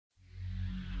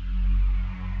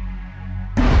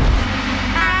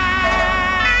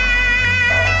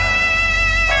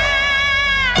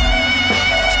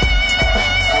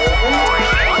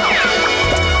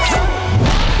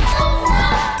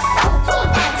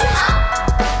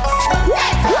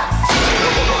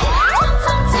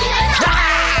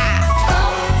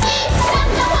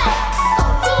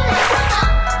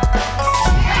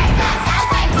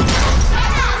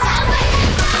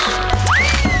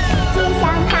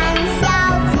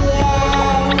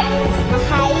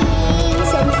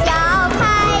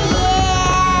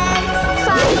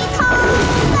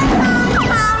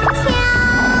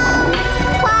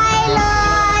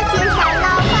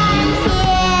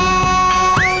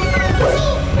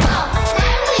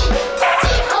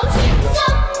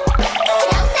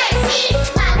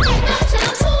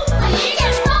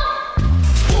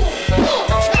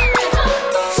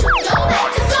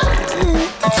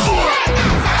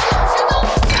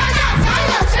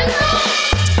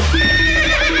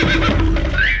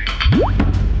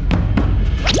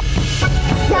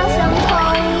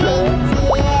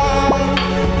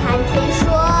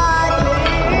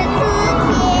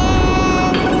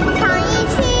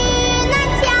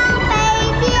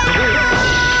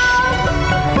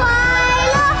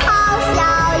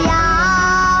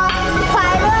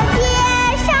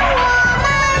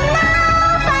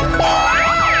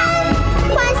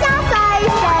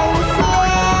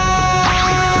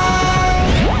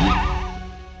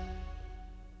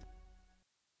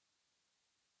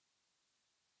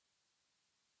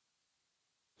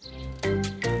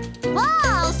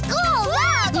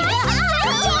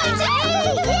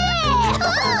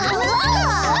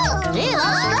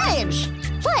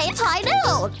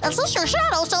And Sister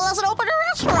Shadow still hasn't opened her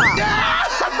restaurant.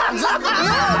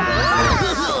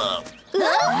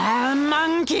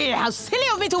 Monkey, how silly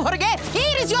of me to forget.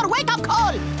 Here is your wake-up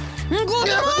call. Good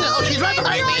morning. No, she's right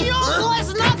behind me.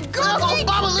 Was not good. Oh,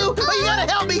 Babaloo, you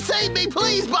gotta help me. Save me,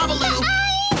 please, Babaloo.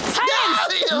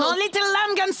 Silence! No little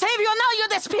lamb can save you now, you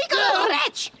despicable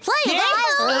wretch! Say, you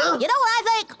guys, you know what I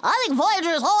think? I think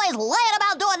Voyager is always laying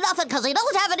about doing nothing because he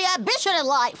doesn't have any ambition in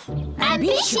life.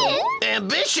 Ambition?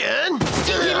 Ambition?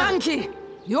 Stinky monkey,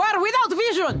 you are without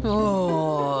vision.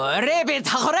 Oh, rabbit,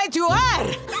 how right you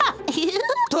are.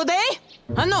 Today?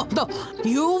 No,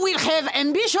 you will have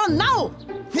ambition now.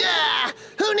 Yeah,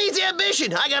 who needs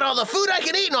ambition? I got all the food I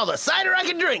can eat and all the cider I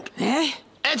can drink. Eh?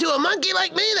 And to a monkey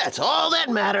like me, that's all that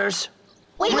matters.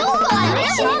 We all got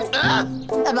ambition.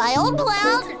 And my own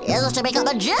plan is to become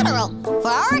a general for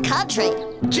our country.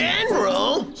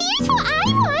 General? Here's what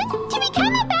I want, to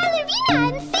become a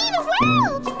ballerina and see the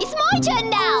world. It's my turn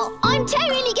now. I'm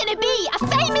totally gonna be a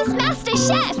famous master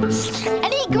chef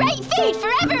and eat great food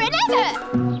forever and ever.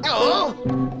 Oh,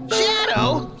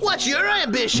 Shadow, what's your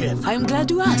ambition? I'm glad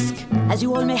to ask. As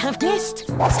you all may have guessed,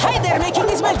 cider making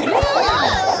is my dream.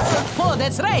 Oh,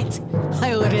 that's right.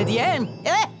 I already am.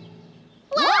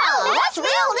 Wow, that's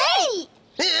real neat.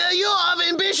 You have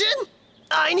ambition?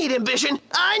 I need ambition.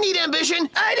 I need ambition.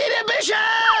 I need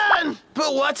ambition!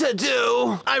 But what to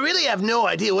do? I really have no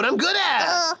idea what I'm good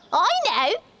at. I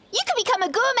know. You could become a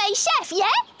gourmet chef,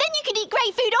 yeah? Then you could eat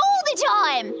great food all the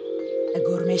time. A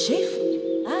gourmet chef?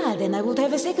 Ah, then I would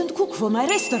have a second cook for my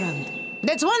restaurant.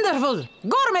 That's wonderful.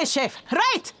 Gourmet chef,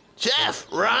 right? Chef,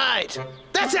 right.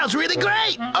 That sounds really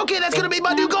great. Okay, that's gonna be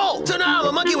my new goal. So now I'm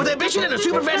a monkey with ambition and a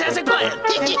super fantastic plan.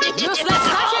 Useless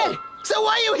sucker! So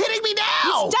why are you hitting me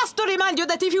now? It's just to remind you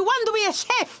that if you want to be a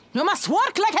chef, you must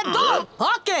work like a dog.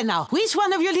 Okay, now, which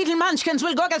one of you little munchkins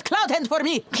will go get Cloud Hand for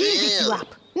me? He'll pick you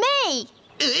up. Me.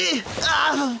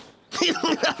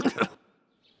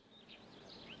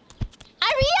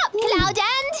 Hurry up, Cloud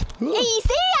Hand. He's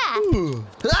here.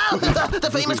 The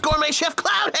famous gourmet chef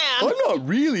Cloud Hand. I'm not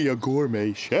really a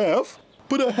gourmet chef,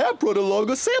 but I have brought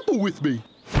along a sample with me.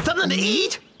 Something to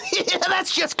eat? Yeah,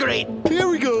 that's just great. Here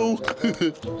we go.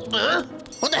 Huh?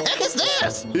 What the heck is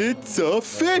this? It's a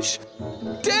fish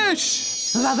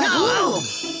dish. No.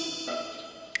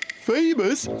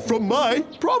 Famous from my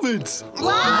province.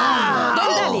 Wow!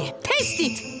 Doggedly, taste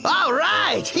it. All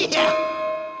right. Yeah.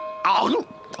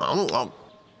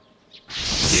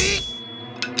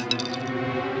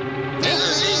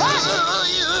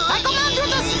 I command you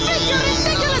to spit your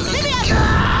ridiculous idiot!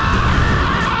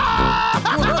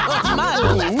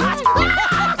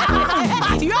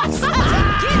 You are such a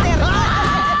kidder!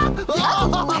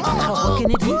 How can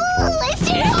it be? Let's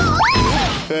do it.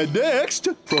 And next,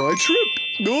 fried shrimp.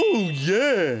 Oh,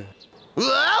 yeah.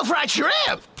 Well, fried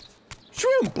shrimp.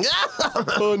 Shrimp.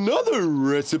 Another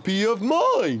recipe of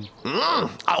mine.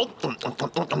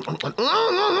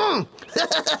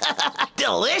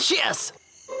 Delicious.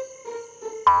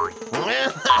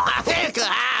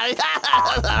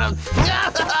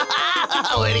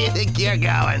 Where do you think you're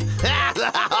going?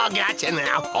 I got you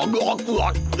now.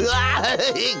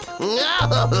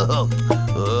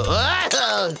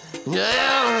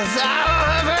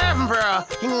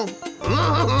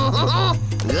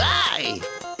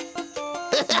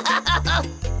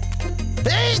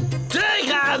 Hey, drink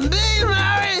on me,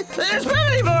 Mary. There's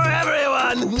plenty for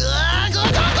everyone.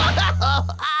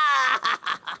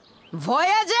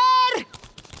 Voyager!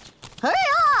 Hurry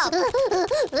up!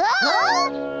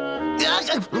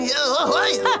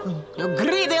 You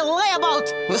greedy layabout!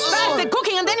 You started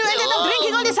cooking and then you ended up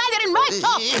drinking all the cider in my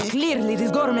shop! Clearly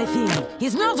this gourmet thing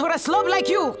is not for a slob like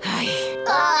you.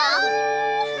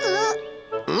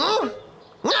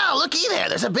 No, looky there.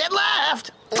 There's a bit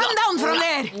left. Come down from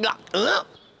there! I've got it.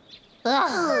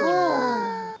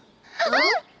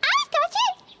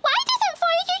 Why doesn't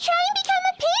Voyager try and become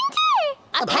a painter?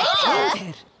 A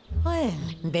painter? Well,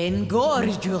 then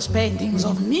gorgeous paintings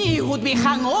of me would be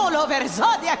hung all over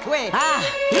Zodiac way. Ah,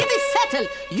 it is settled.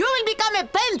 You will become a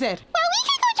painter. Well, we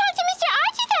can go talk to Mr.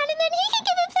 Architect and then he can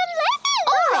give him some lessons.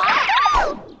 All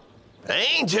right.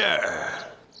 Painter.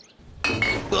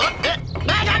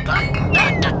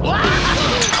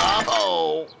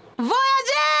 Oh.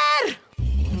 Voyager!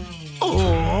 Oh.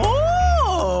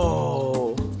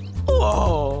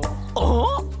 Whoa. Oh.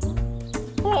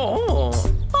 Oh.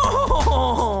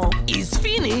 Oh. It's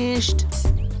finished.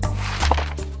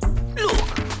 Look,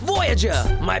 Voyager,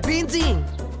 my painting.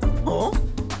 Oh.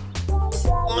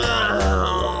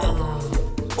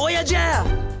 Voyager.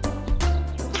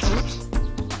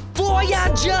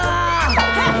 Voyager!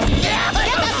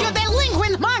 Get up, you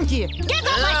delinquent monkey! Get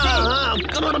up, I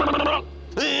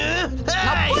say!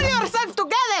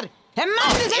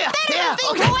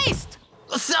 to waste!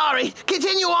 Sorry.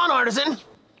 Continue on, artisan.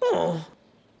 Oh.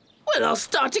 Well, I'll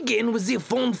start again with the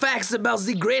fun facts about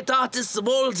the great artists of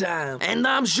all time. And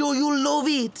I'm sure you'll love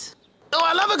it. Oh,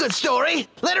 I love a good story.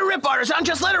 Let it rip, artisan.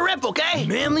 Just let it rip, okay?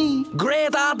 Many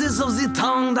great artists of the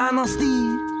Tang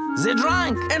Dynasty, they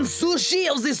drank, and Sushi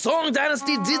of the Song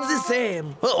Dynasty did the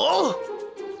same. Oh,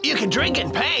 you can drink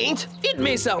and paint. It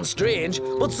may sound strange,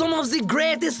 but some of the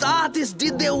greatest artists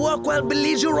did their work while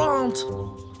belligerent.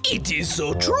 It is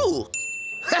so true.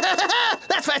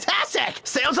 That's fantastic!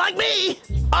 Sounds like me!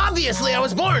 Obviously, I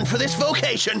was born for this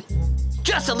vocation.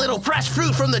 Just a little pressed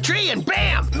fruit from the tree and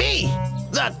bam! Me!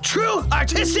 The true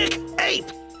artistic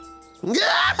ape!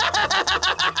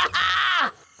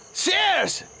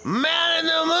 Cheers! Man in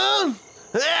the moon!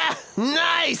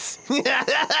 Nice!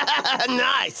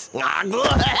 Nice!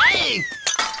 Hey!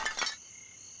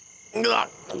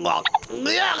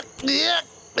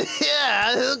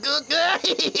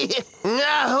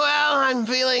 Well, I'm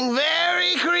feeling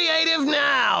very creative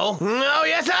now. Oh,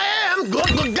 yes, I am.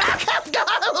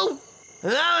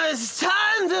 Now it's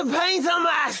time to paint a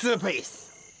masterpiece.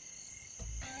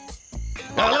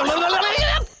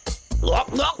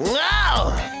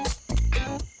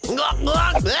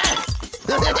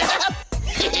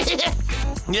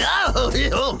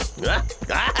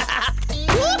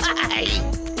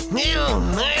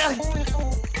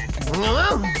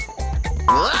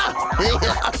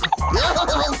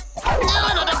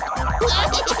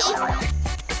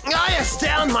 I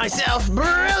astound myself.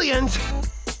 Brilliant.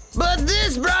 But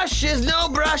this brush is no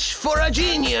brush for a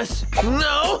genius.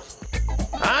 No,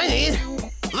 I need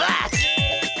that.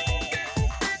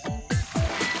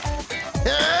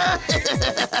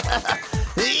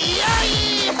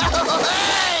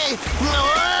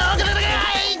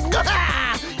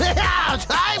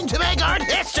 Time to make art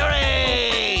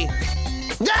history.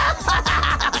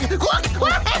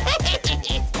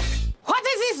 What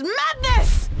is this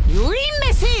madness? You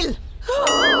imbecile!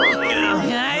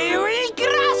 I will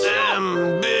crush you!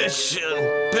 Ambition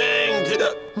painted.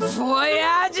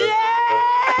 Voyager!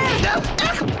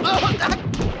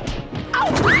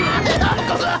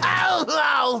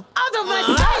 Out of my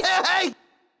sight! Hey!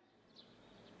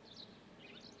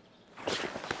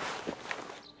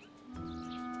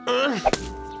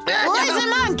 Where's the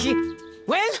monkey?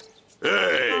 Well?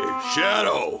 Hey,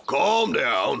 Shadow, calm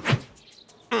down.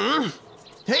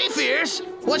 Hey, Fierce,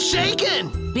 what's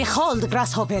shaking? Behold,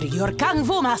 Grasshopper, your Kung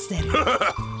Fu master.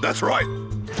 That's right.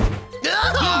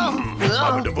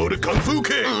 I'm a devoted Kung Fu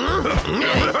king.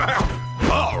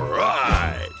 All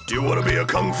right. Do you want to be a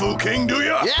Kung Fu king, do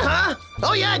ya? Yeah, huh?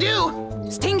 Oh, yeah, I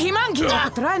do. Stinky monkey,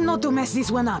 try not to mess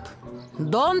this one up.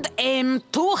 Don't aim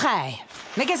too high.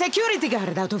 Make a security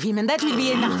guard out of him, and that will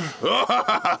be enough.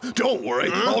 Don't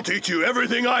worry. I'll teach you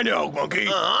everything I know, monkey.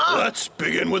 Let's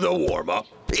begin with a warm-up.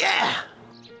 Yeah.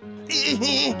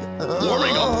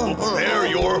 Warming up will prepare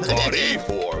your body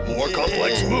for more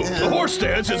complex moves. The horse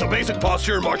stance is a basic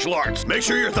posture in martial arts. Make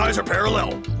sure your thighs are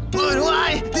parallel. But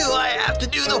why do I have to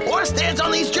do the horse dance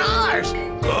on these jars?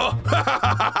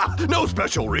 No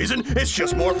special reason. It's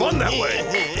just more fun that way.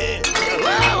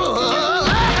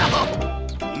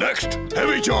 Next,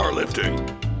 heavy jar lifting.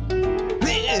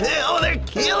 Oh, they're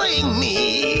killing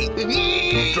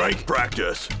me. Strength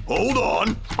practice. Hold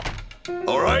on.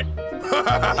 All right.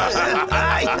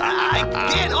 I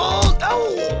can't hold.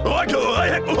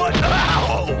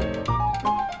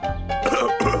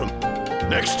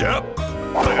 Next step.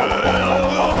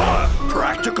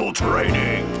 Practical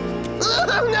training.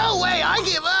 No way, I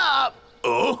give up.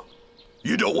 Oh?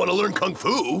 You don't want to learn Kung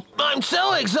Fu? I'm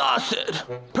so exhausted.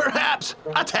 Perhaps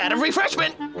a tad of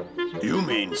refreshment. You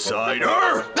mean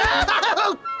cider?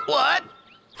 What?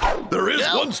 There is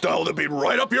one style that'd be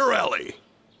right up your alley.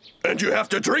 And you have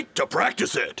to drink to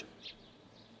practice it.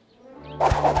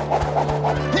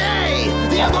 Hey!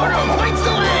 The immortal points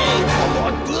the way!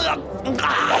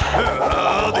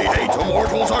 The 8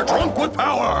 immortals are drunk with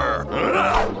power.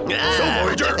 So,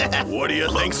 Voyager, what do you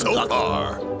think so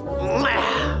far?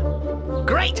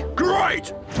 Great!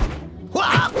 Great!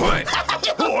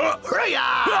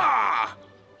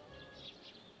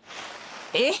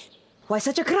 Eh? Why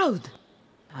such a crowd?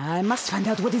 I must find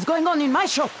out what is going on in my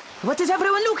shop. What is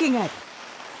everyone looking at?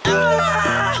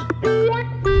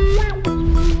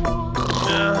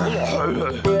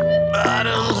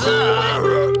 Bottoms up!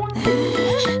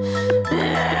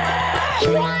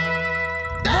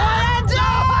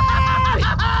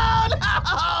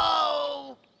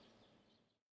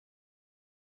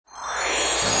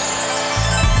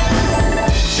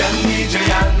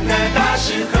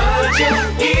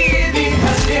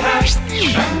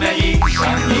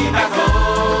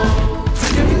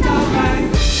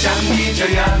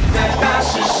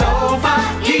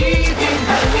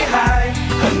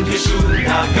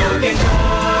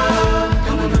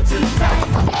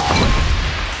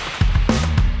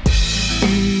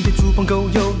 狗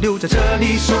又留在这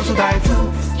里守株待兔，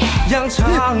扬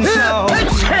长啸。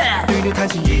对牛弹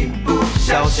琴一不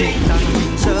小心打上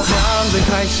金色，两人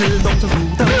开始动成虎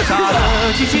斗，杀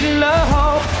了机器人了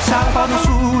后，上报的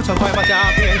书常快马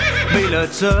加鞭，为了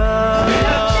这。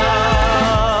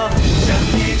像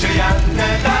你这样的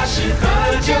大师喝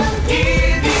酒一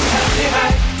定很厉害，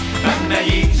慢慢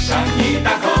一上一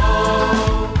大口。